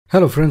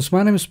Hello friends,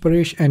 my name is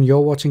Paresh and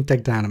you're watching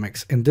Tech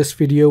Dynamics. In this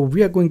video,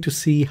 we are going to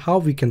see how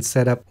we can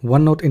set up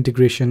OneNote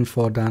integration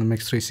for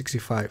Dynamics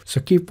 365. So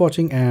keep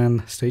watching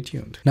and stay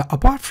tuned. Now,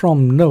 apart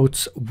from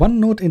notes,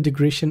 OneNote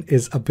integration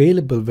is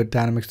available with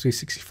Dynamics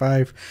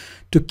 365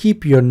 to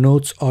keep your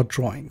notes or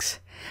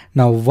drawings.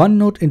 Now,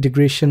 OneNote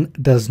integration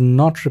does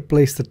not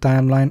replace the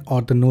timeline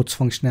or the notes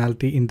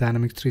functionality in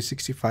Dynamics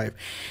 365.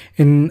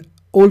 In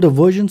older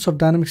versions of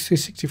Dynamics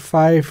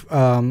 365,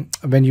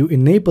 when you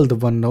enable the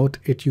OneNote,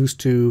 it used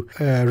to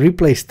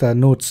replace the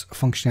notes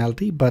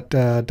functionality, but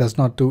does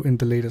not do in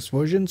the latest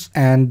versions.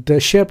 And the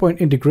Sharepoint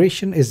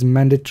integration is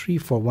mandatory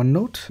for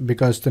OneNote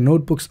because the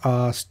notebooks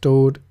are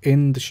stored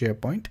in the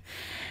Sharepoint.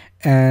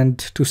 And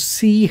to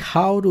see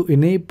how to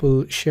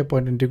enable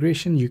Sharepoint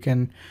integration, you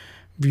can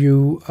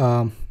view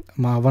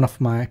one of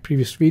my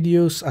previous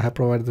videos. I have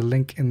provided the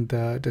link in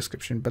the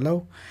description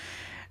below.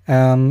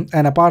 And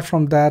apart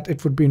from that,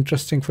 it would be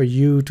interesting for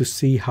you to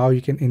see how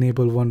you can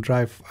enable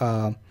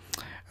OneDrive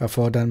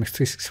for Dynamics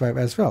 365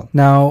 as well.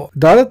 Now,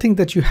 the other thing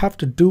that you have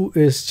to do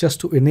is just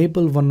to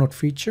enable OneNote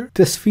feature.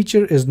 This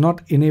feature is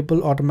not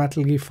enabled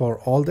automatically for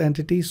all the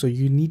entities, so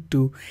you need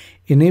to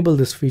enable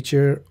this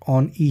feature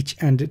on each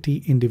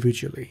entity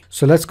individually.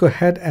 So let's go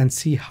ahead and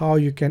see how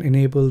you can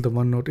enable the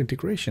OneNote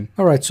integration.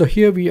 All right, so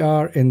here we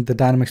are in the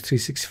Dynamics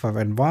 365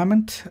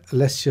 environment.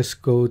 Let's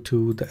just go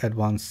to the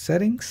advanced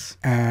settings,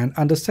 and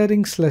under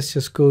settings, let's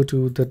just go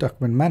to the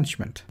document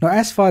management. Now,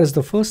 as far as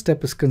the first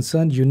step is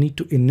concerned, you need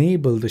to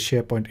enable the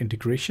Sharepoint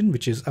integration,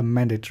 which is a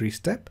mandatory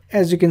step.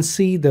 As you can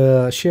see,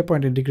 the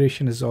Sharepoint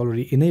integration is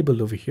already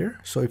enabled over here.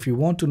 So if you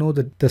want to know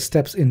the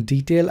steps in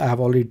detail, I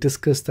have already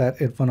discussed that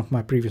in one of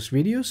my previous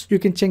videos. You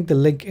can check the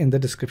link in the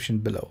description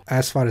below.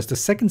 As far as the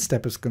second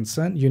step is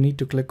concerned, you need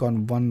to click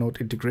on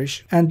OneNote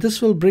integration, and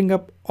this will bring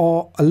up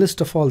a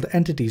list of all the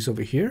entities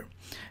over here.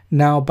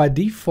 Now, by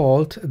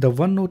default, the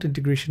OneNote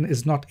integration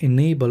is not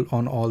enabled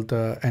on all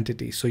the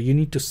entities. So you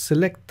need to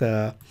select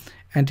the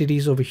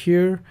entities over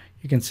here.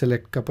 You can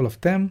select a couple of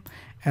them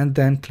and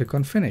then click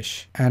on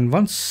finish. And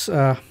once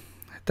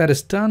that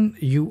is done,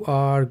 you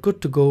are good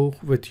to go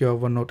with your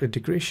OneNote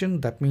integration.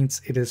 That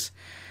means it is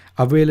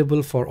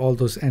available for all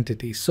those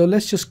entities. So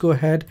let's just go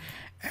ahead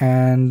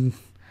and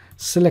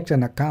select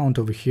an account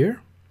over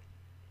here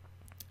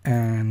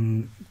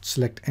and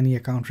select any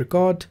account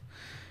record.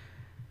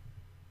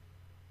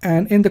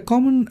 And in the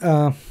common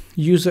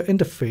user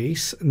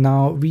interface,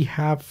 now we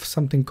have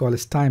something called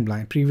as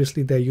timeline.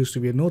 Previously, there used to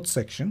be a notes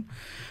section,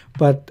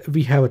 but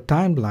we have a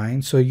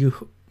timeline. So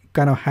you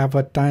kind of have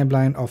a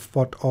timeline of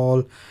what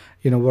all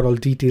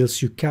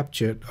details you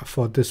captured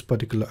for this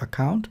particular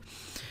account.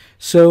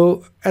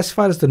 So as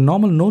far as the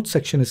normal notes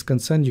section is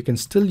concerned, you can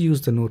still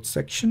use the notes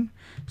section.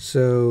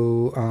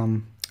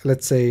 So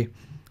let's say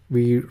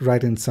we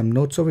write in some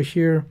notes over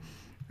here.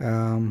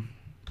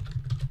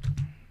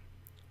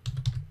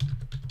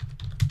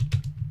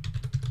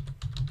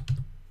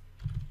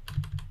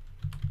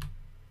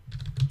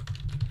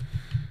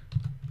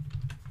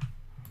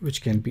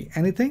 Which can be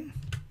anything,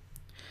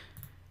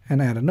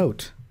 and add a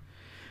note.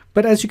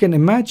 But as you can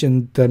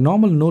imagine, the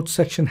normal notes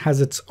section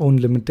has its own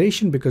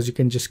limitation because you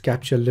can just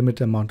capture a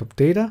limited amount of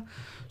data.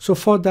 So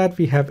for that,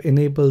 we have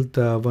enabled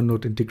the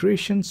OneNote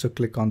integration. So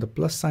click on the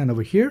plus sign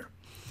over here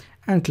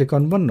and click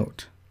on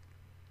OneNote.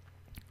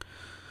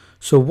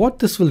 So what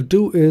this will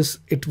do is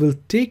it will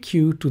take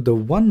you to the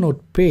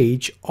OneNote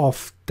page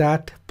of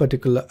that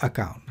particular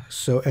account.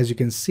 So as you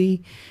can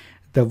see,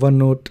 the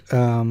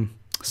OneNote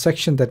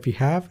section that we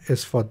have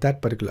is for that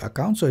particular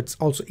account, so it's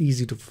also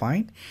easy to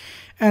find.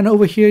 And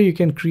over here you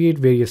can create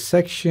various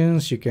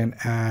sections, you can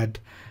add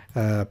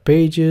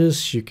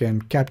pages, you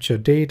can capture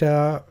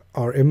data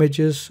or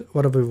images,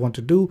 whatever you want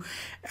to do.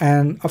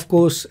 And of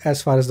course,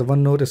 as far as the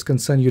OneNote is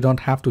concerned, you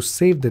don't have to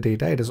save the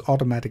data, it is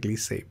automatically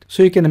saved.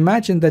 So you can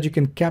imagine that you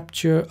can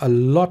capture a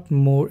lot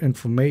more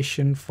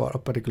information for a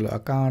particular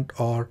account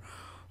or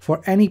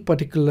for any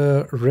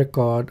particular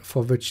record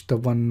for which the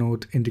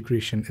OneNote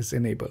integration is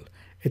enabled.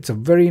 It's a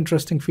very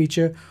interesting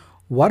feature.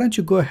 Why don't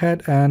you go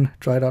ahead and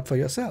try it out for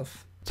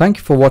yourself? Thank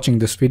you for watching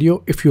this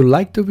video. If you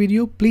liked the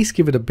video, please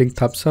give it a big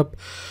thumbs up.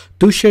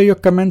 Do share your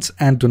comments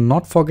and do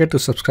not forget to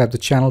subscribe to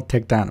the channel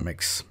Tech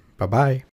Dynamics. Bye-bye.